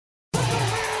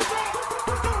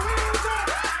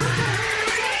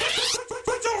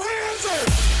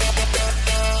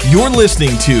You're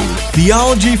listening to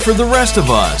Theology for the Rest of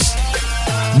Us.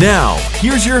 Now,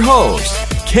 here's your host,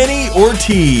 Kenny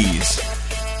Ortiz.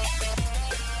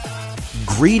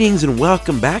 Greetings and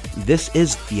welcome back. This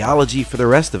is Theology for the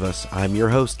Rest of Us. I'm your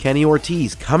host, Kenny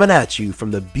Ortiz, coming at you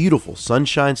from the beautiful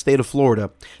Sunshine State of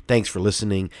Florida. Thanks for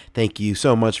listening. Thank you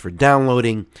so much for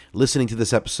downloading, listening to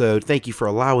this episode. Thank you for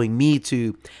allowing me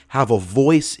to have a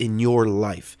voice in your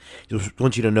life. I just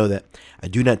want you to know that I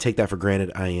do not take that for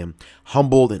granted. I am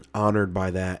humbled and honored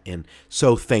by that, and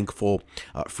so thankful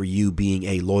for you being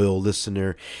a loyal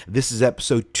listener. This is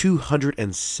episode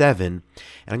 207, and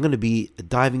I'm going to be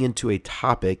diving into a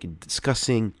topic and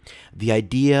discussing the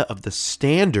idea of the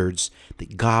standards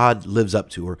that God lives up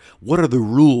to, or what are the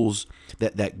rules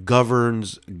that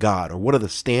governs God, or what are the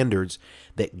standards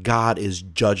that God is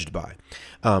judged by.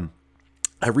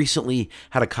 I recently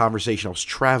had a conversation. I was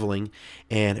traveling,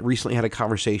 and recently had a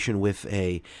conversation with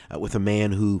a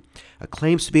man who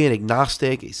claims to be an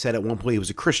agnostic. He said at one point he was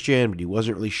a Christian, but he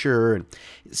wasn't really sure, and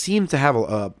seemed to have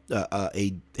a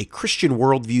Christian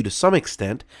worldview to some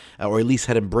extent, or at least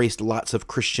had embraced lots of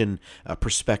Christian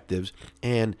perspectives.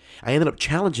 And I ended up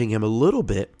challenging him a little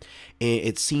bit.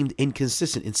 It seemed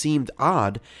inconsistent. It seemed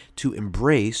odd to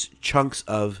embrace chunks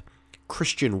of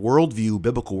Christian worldview,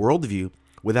 biblical worldview,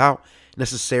 without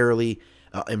necessarily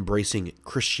embracing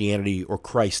Christianity or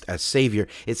Christ as Savior.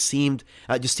 It just seemed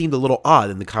a little odd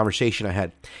in the conversation I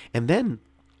had. And then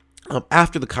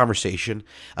after the conversation,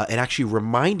 it actually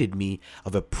reminded me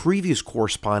of a previous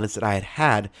correspondence that I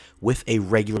had with a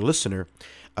regular listener,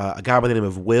 a guy by the name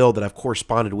of Will that I've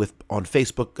corresponded with on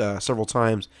Facebook several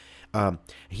times.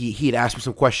 He had asked me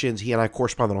some questions. He and I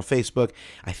corresponded on Facebook.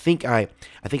 I think I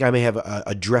may have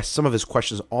addressed some of his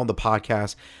questions on the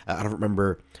podcast. I don't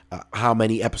remember how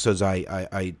many episodes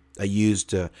I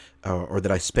used or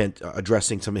that I spent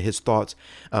addressing some of his thoughts.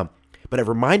 But it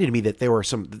reminded me that there were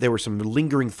some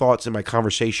lingering thoughts in my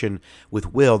conversation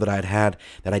with Will that had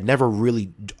that I'd never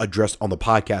really addressed on the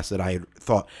podcast, that I had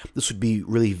thought this would be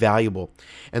really valuable.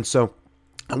 And so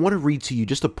I want to read to you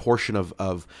just a portion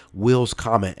of Will's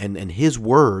comment, and his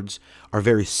words are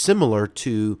very similar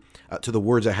to the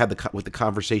words I had with the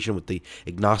conversation with the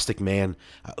agnostic man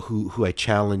who I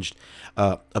challenged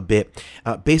a bit.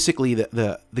 Basically,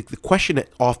 the question that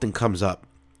often comes up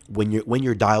when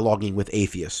you're dialoguing with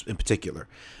atheists in particular,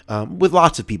 with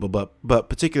lots of people, but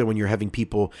particularly when you're having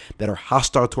people that are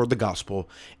hostile toward the gospel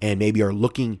and maybe are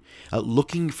looking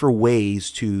for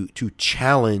ways to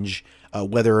challenge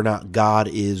whether or not God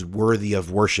is worthy of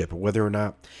worship, or whether or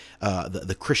not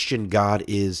the Christian God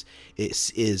is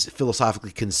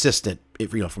philosophically consistent,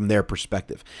 from their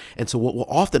perspective. And so what will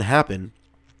often happen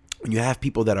when you have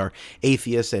people that are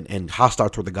atheists and hostile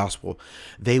toward the gospel,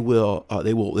 they will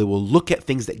look at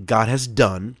things that God has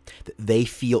done that they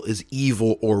feel is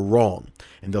evil or wrong,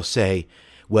 and they'll say,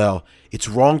 well, it's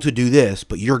wrong to do this,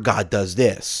 but your God does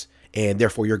this, and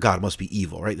therefore your God must be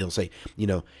evil, right? They'll say,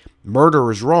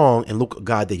 murder is wrong, and look at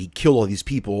God that he killed all these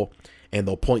people, and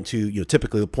they'll point to,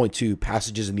 typically they'll point to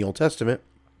passages in the Old Testament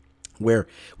where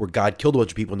God killed a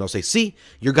bunch of people, and they'll say, see,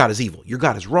 your God is evil, your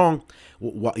God is wrong.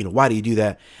 Why do you do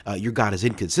that? Your God is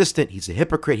inconsistent. He's a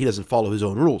hypocrite. He doesn't follow his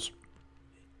own rules.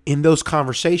 In those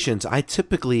conversations, I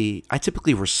typically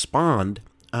respond,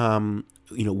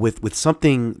 with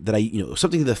something that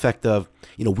something to the effect of,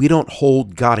 we don't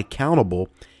hold God accountable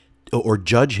or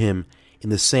judge him in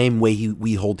the same way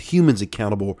we hold humans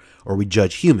accountable or we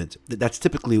judge humans. That's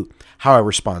typically how I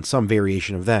respond, some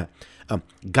variation of that.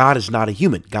 God is not a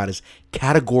human. God is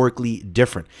categorically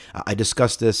different. I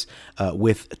discussed this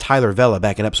with Tyler Vela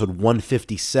back in episode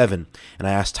 157, and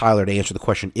I asked Tyler to answer the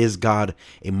question, is God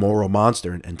a moral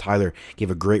monster? And Tyler gave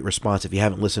a great response. If you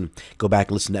haven't listened, go back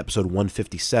and listen to episode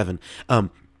 157.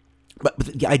 But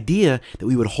the idea that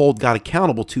we would hold God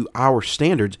accountable to our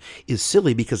standards is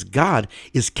silly, because God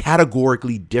is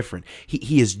categorically different.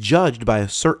 He is judged by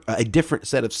a different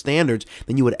set of standards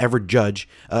than you would ever judge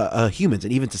humans.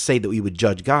 And even to say that we would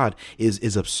judge God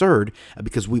is absurd,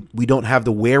 because we don't have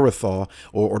the wherewithal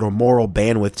or the moral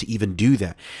bandwidth to even do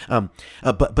that.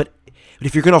 But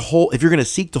if you're going to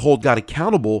seek to hold God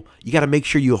accountable, you got to make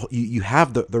sure you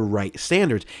have the right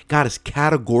standards. God is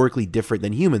categorically different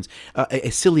than humans. A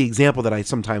silly example that I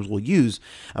sometimes will use,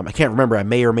 I can't remember, I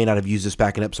may or may not have used this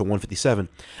back in episode 157.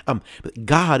 But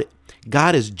God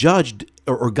is judged,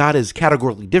 or God is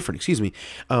categorically different,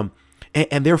 and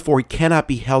therefore he cannot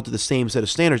be held to the same set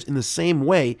of standards in the same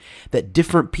way that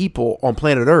different people on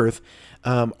planet Earth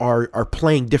are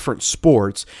playing different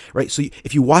sports, right? So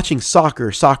if you're watching soccer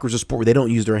is a sport where they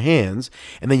don't use their hands,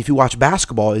 and then if you watch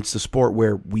basketball, it's the sport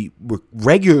where we're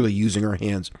regularly using our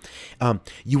hands.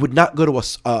 You would not go to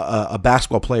a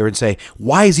basketball player and say,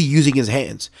 "Why is he using his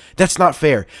hands? That's not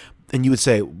fair." And you would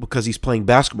say, because he's playing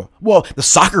basketball. Well, the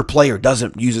soccer player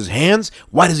doesn't use his hands.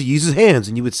 Why does he use his hands?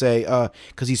 And you would say,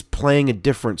 because he's playing a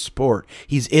different sport.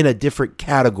 He's in a different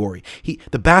category.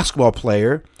 The basketball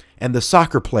player and the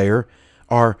soccer player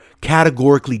are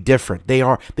categorically different. They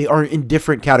are in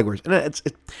different categories. And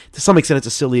to some extent, it's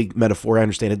a silly metaphor. I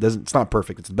understand it's not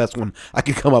perfect. It's the best one I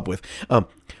could come up with.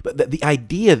 But the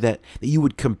idea that you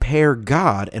would compare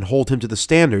God and hold him to the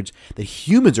standards that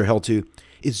humans are held to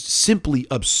is simply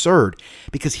absurd,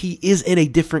 because he is in a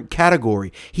different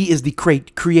category. He is the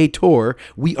creator.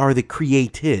 We are the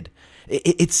created.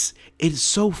 It is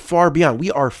so far beyond.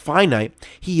 We are finite.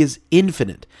 He is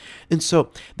infinite. And so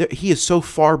he is so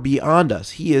far beyond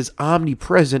us. He is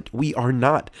omnipresent. We are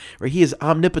not. Right? He is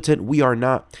omnipotent. We are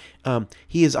not.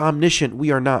 He is omniscient. We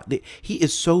are not. He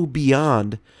is so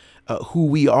beyond who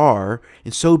we are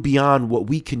and so beyond what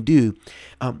we can do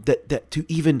that to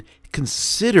even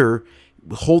consider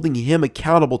holding him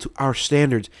accountable to our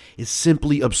standards is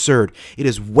simply absurd. It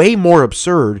is way more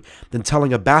absurd than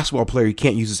telling a basketball player he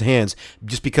can't use his hands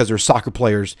just because there are soccer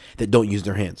players that don't use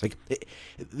their hands.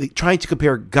 Trying to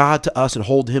compare God to us and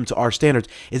hold him to our standards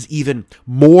is even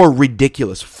more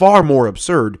ridiculous, far more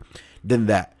absurd than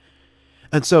that.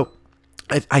 And so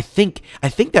I think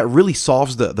that really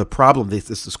solves the problem.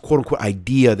 This quote unquote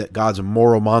idea that God's a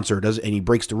moral monster and he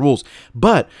breaks the rules.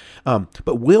 But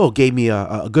Will gave me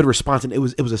a good response, and it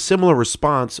was a similar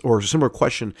response or a similar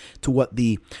question to what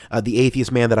the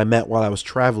atheist man that I met while I was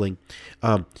traveling.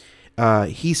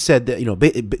 He said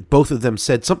that both of them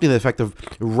said something to the effect of,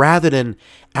 rather than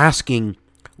asking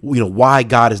why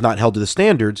God is not held to the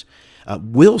standards,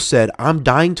 Will said, "I'm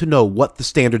dying to know what the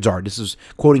standards are." This is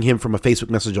quoting him from a Facebook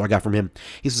message I got from him.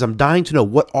 He says, "I'm dying to know,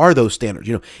 what are those standards?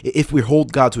 If we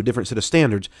hold God to a different set of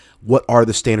standards, what are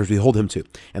the standards we hold him to?"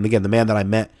 And again, the man that I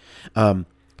met while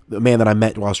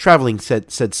I was traveling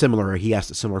said similar. He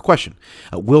asked a similar question.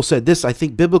 Will said this: "I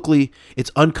think biblically,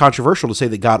 it's uncontroversial to say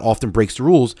that God often breaks the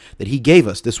rules that he gave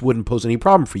us. This wouldn't pose any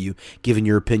problem for you, given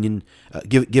your opinion.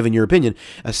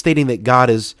 Stating that God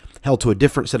is held to a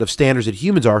different set of standards that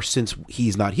humans are, since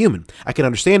he's not human. I can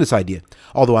understand this idea,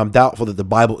 although I'm doubtful that the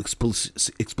Bible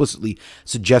explicitly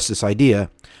suggests this idea.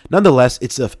 Nonetheless,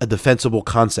 it's a defensible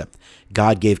concept.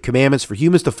 God gave commandments for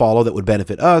humans to follow that would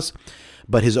benefit us,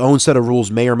 but his own set of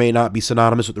rules may or may not be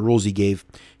synonymous with the rules he gave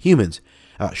humans.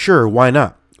 Sure, why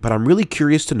not? But I'm really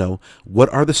curious to know,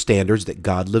 what are the standards that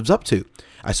God lives up to?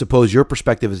 I suppose your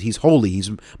perspective is he's holy,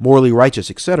 he's morally righteous,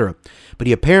 etc. But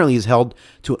he apparently is held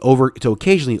to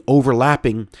occasionally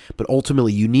overlapping but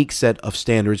ultimately unique set of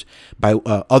standards by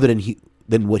other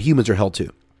than what humans are held to.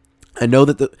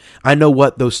 I know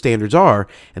what those standards are,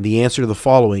 and the answer to the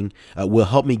following will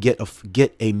help me get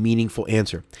a meaningful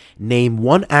answer. Name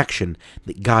one action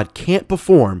that God can't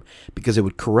perform because it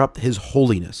would corrupt his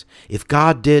holiness. If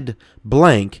God did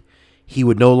blank, he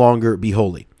would no longer be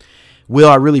holy." Will,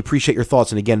 I really appreciate your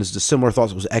thoughts. And again, this is a similar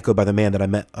thoughts that was echoed by the man that I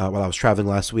met while I was traveling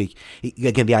last week.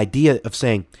 Again, the idea of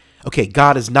saying, okay,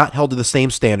 God is not held to the same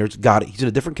standards. He's in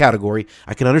a different category.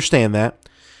 I can understand that.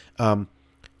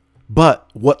 But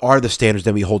what are the standards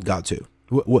that we hold God to?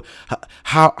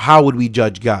 How would we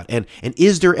judge God? And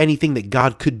is there anything that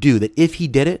God could do that if he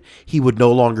did it, he would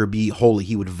no longer be holy?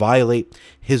 He would violate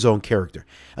his own character.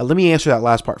 Let me answer that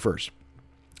last part first.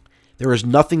 There is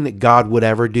nothing that God would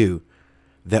ever do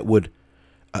that would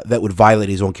violate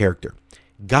his own character.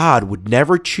 God would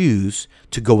never choose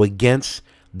to go against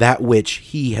that which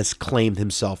he has claimed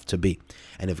himself to be.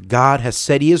 And if God has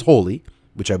said he is holy,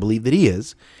 which I believe that he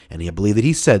is, and I believe that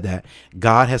he said that,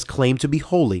 God has claimed to be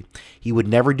holy, he would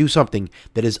never do something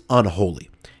that is unholy.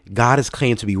 God has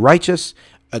claimed to be righteous,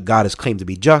 God has claimed to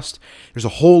be just. There's a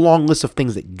whole long list of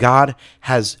things that God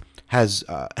has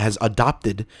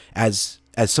adopted as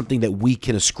something that we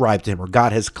can ascribe to him, or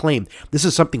God has claimed. This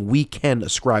is something we can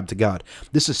ascribe to God.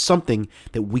 This is something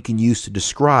that we can use to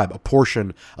describe a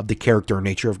portion of the character or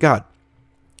nature of God.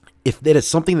 If that is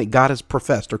something that God has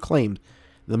professed or claimed,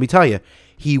 let me tell you,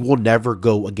 he will never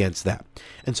go against that.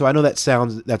 And so I know that's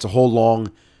a whole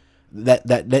long,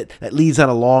 that leads on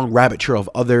a long rabbit trail of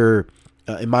other,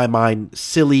 in my mind,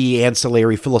 silly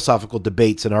ancillary philosophical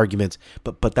debates and arguments.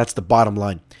 But that's the bottom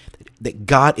line, that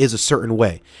God is a certain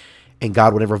way, and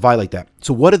God will never violate that.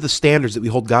 So what are the standards that we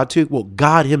hold God to? Well,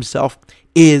 God himself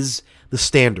is the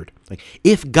standard. Like,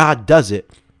 if God does it,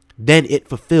 then it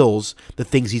fulfills the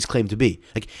things he's claimed to be.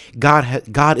 Like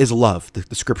God is love,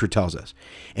 the scripture tells us.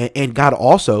 And God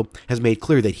also has made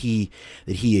clear that he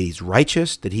is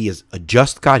righteous, that he is a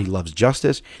just God, he loves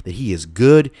justice, that he is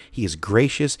good, he is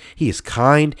gracious, he is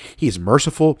kind, he is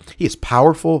merciful, he is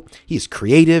powerful, he is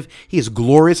creative, he is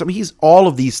glorious. I mean, he's all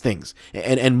of these things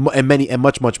and many and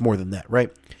much more than that,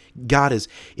 right? God is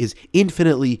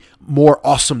infinitely more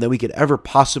awesome than we could ever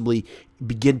possibly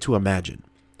begin to imagine.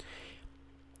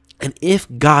 And if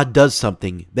God does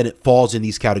something, then it falls in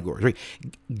these categories, right?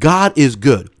 God is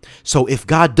good. So if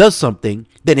God does something,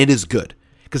 then it is good,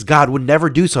 because God would never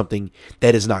do something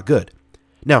that is not good.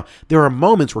 Now, there are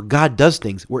moments where God does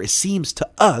things where it seems to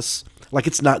us like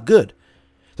it's not good.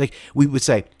 Like we would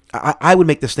say, I would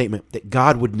make the statement that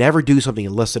God would never do something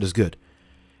unless it is good.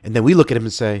 And then we look at him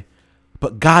and say,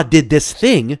 but God did this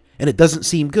thing and it doesn't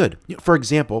seem good. For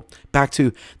example, back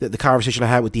to the conversation I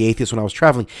had with the atheist when I was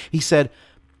traveling, he said,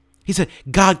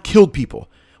 God killed people.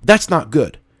 That's not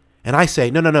good. And I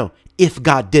say, no. If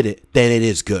God did it, then it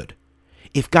is good.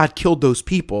 If God killed those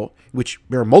people, which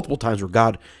there are multiple times where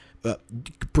God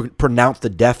pronounced the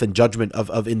death and judgment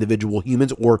of individual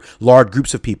humans or large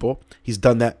groups of people. He's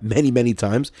done that many, many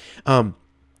times.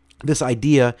 This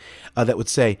idea that would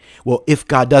say, well, if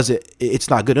God does it,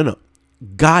 it's not good. No.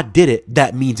 God did it.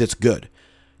 That means it's good.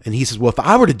 And he says, well, if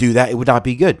I were to do that, it would not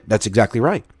be good. That's exactly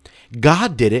right.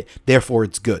 God did it, therefore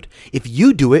it's good. If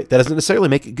you do it, that doesn't necessarily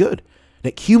make it good.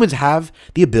 Like humans have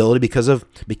the ability, because of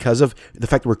the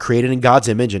fact that we're created in God's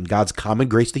image and God's common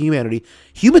grace to humanity,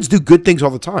 humans do good things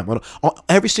all the time.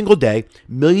 Every single day,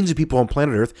 millions of people on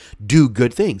planet Earth do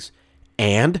good things.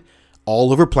 And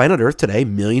all over planet Earth today,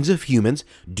 millions of humans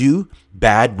do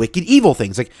bad, wicked, evil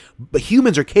things. But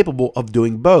humans are capable of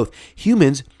doing both.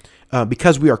 Humans,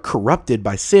 because we are corrupted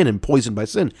by sin and poisoned by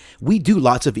sin, we do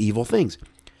lots of evil things.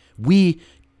 We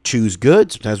choose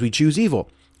good, sometimes we choose evil.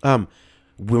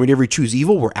 Whenever we choose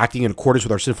evil, we're acting in accordance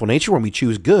with our sinful nature. When we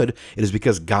choose good, it is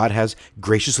because God has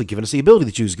graciously given us the ability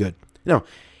to choose good. Now,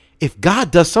 if God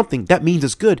does something, that means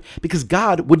it's good, because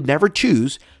God would never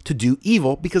choose to do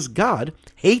evil, because God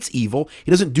hates evil. He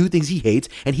doesn't do things he hates,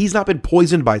 and he's not been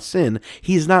poisoned by sin.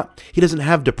 He doesn't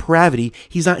have depravity.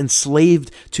 He's not enslaved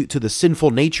to the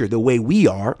sinful nature the way we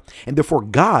are, and therefore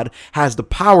God has the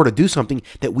power to do something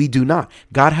that we do not.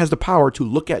 God has the power to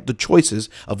look at the choices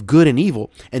of good and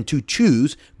evil and to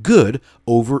choose good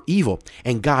over evil.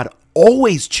 And God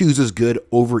always chooses good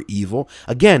over evil,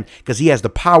 again, because he has the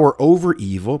power over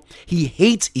evil. He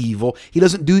hates evil. He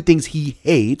doesn't do things he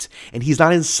hates, and he's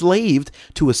not enslaved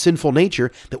to a sinful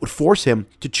nature that would force him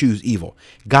to choose evil.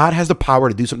 God has the power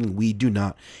to do something we do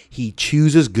not. He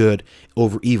chooses good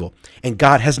over evil, and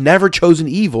God has never chosen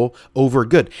evil over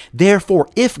good. Therefore,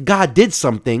 if God did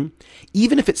something,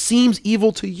 even if it seems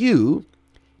evil to you,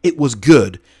 it was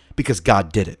good because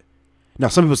God did it. Now,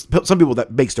 some people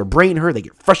that makes their brain hurt, they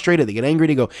get frustrated, they get angry,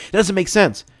 they go, it doesn't make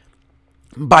sense.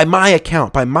 By my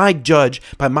account, by my judgment,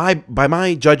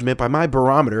 by my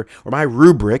barometer or my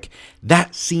rubric,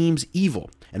 that seems evil.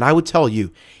 And I would tell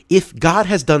you, if God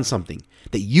has done something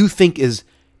that you think is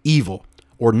evil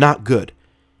or not good,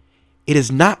 it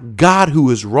is not God who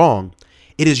is wrong.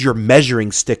 It is your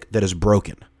measuring stick that is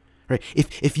broken. Right?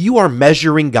 If you are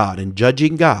measuring God and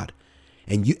judging God,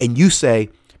 and you say,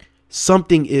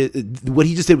 something is, what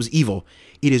he just did was evil,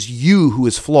 it is you who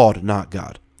is flawed, not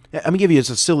God. I'm going to give you just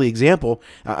a silly example.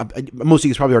 Most of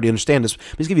you probably already understand this.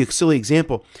 But let's give you a silly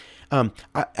example.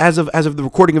 As of the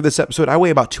recording of this episode, I weigh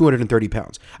about 230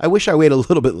 pounds. I wish I weighed a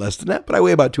little bit less than that, but I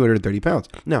weigh about 230 pounds.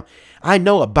 Now, I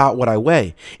know about what I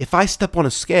weigh. If I step on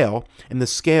a scale and the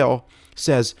scale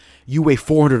says you weigh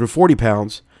 440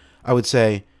 pounds, I would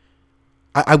say,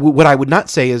 what I would not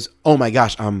say is, oh my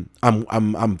gosh, I'm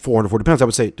 440 pounds. I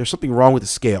would say there's something wrong with the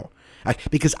scale,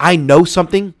 because I know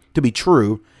something to be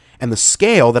true, and the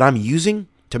scale that I'm using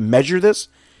to measure this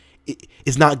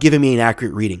is not giving me an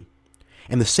accurate reading.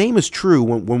 And the same is true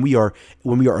when we are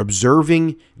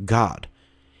observing God.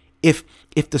 If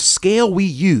the scale we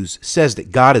use says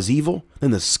that God is evil,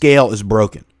 then the scale is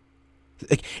broken.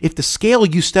 If the scale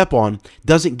you step on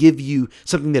doesn't give you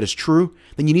something that is true,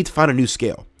 then you need to find a new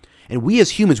scale. And we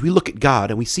as humans, we look at God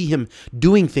and we see him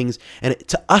doing things, and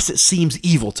to us it seems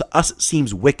evil. To us it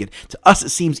seems wicked. To us it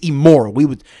seems immoral.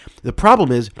 The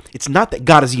problem is, it's not that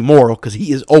God is immoral, because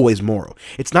he is always moral.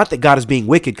 It's not that God is being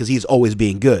wicked, because he is always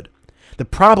being good. The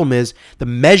problem is the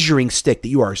measuring stick that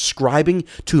you are ascribing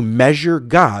to measure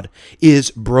God is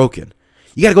broken.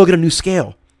 You got to go get a new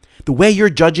scale. The way you're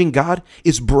judging God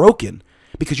is broken.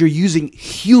 because you're using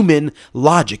human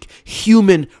logic,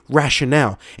 human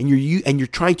rationale, and you're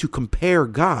trying to compare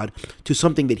God to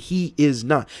something that he is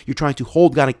not. You're trying to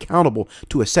hold God accountable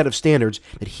to a set of standards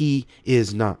that he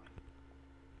is not.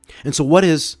 And so what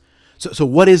is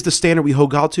the standard we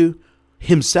hold God to?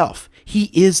 Himself.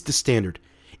 He is the standard.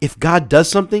 If God does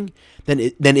something, then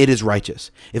it is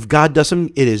righteous. If God does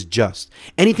something, it is just.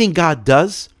 Anything God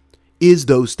does is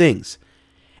those things.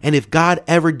 And if God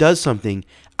ever does something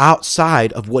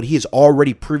outside of what he has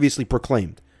already previously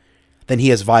proclaimed, then he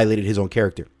has violated his own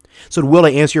character. So will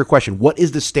I answer your question? What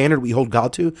is the standard we hold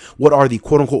God to? What are the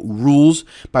quote-unquote rules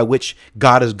by which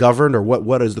God is governed? Or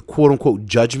what is the quote-unquote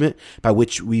judgment by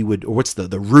which we would, or what's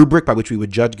the rubric by which we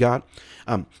would judge God?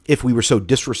 If we were so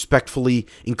disrespectfully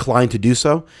inclined to do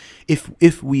so,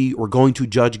 if we were going to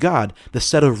judge God, the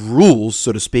set of rules,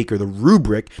 so to speak, or the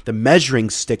rubric, the measuring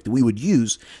stick that we would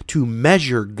use to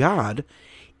measure God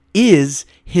is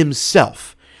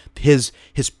himself, his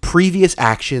previous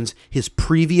actions, his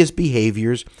previous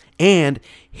behaviors, and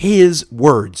his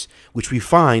words, which we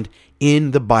find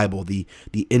in the Bible, the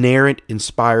inerrant,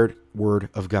 inspired word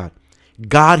of God.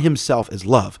 God himself is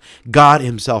love. God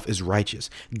himself is righteous.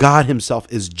 God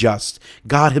himself is just.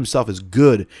 God himself is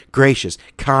good, gracious,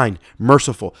 kind,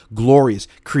 merciful, glorious,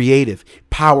 creative,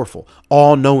 powerful,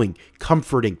 all-knowing,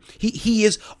 comforting. He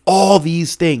is all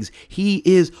these things. He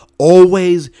is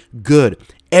always good.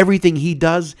 Everything he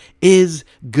does is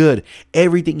good.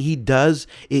 Everything he does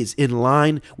is in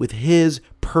line with his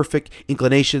perfect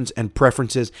inclinations and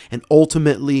preferences, and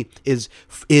ultimately is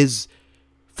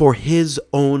for his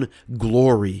own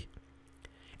glory.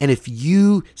 And if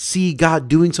you see God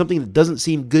doing something that doesn't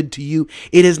seem good to you,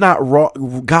 it is not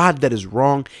God that is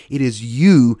wrong. It is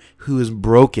you who is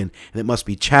broken, and it must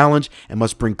be challenged and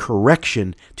must bring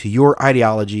correction to your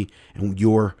ideology and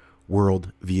your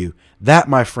worldview. That,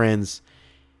 my friends,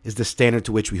 is the standard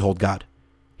to which we hold God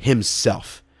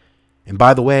himself. And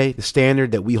by the way, the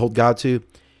standard that we hold God to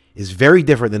is very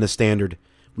different than the standard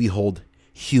we hold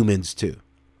humans to.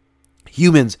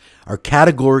 Humans are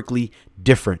categorically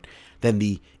different than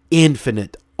the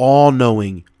infinite,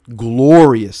 all-knowing,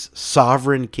 glorious,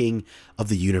 sovereign King of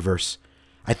the universe.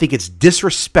 I think it's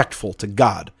disrespectful to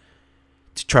God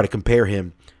to try to compare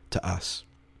him to us.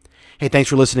 Hey, thanks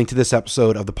for listening to this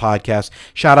episode of the podcast.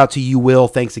 Shout out to you, Will.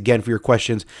 Thanks again for your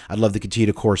questions. I'd love to continue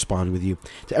to correspond with you.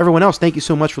 To everyone else, thank you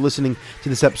so much for listening to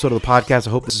this episode of the podcast. I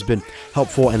hope this has been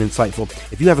helpful and insightful.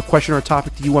 If you have a question or a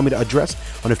topic that you want me to address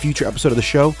on a future episode of the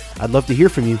show, I'd love to hear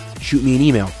from you. Shoot me an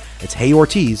email. It's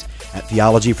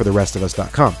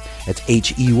heyortiz@theologyfortherestofus.com. That's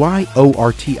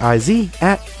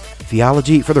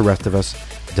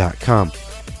HEYORTIZ@theologyfortherestofus.com.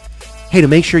 Hey, to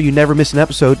make sure you never miss an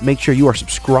episode, make sure you are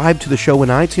subscribed to the show in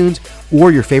iTunes or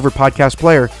your favorite podcast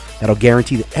player. That'll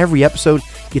guarantee that every episode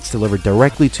gets delivered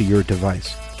directly to your device.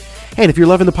 Hey, and if you're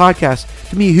loving the podcast,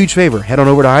 do me a huge favor. Head on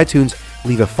over to iTunes,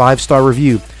 leave a 5-star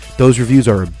review. Those reviews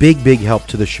are a big, big help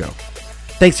to the show.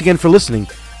 Thanks again for listening.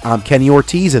 I'm Kenny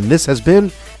Ortiz, and this has been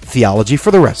Theology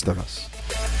for the Rest of Us.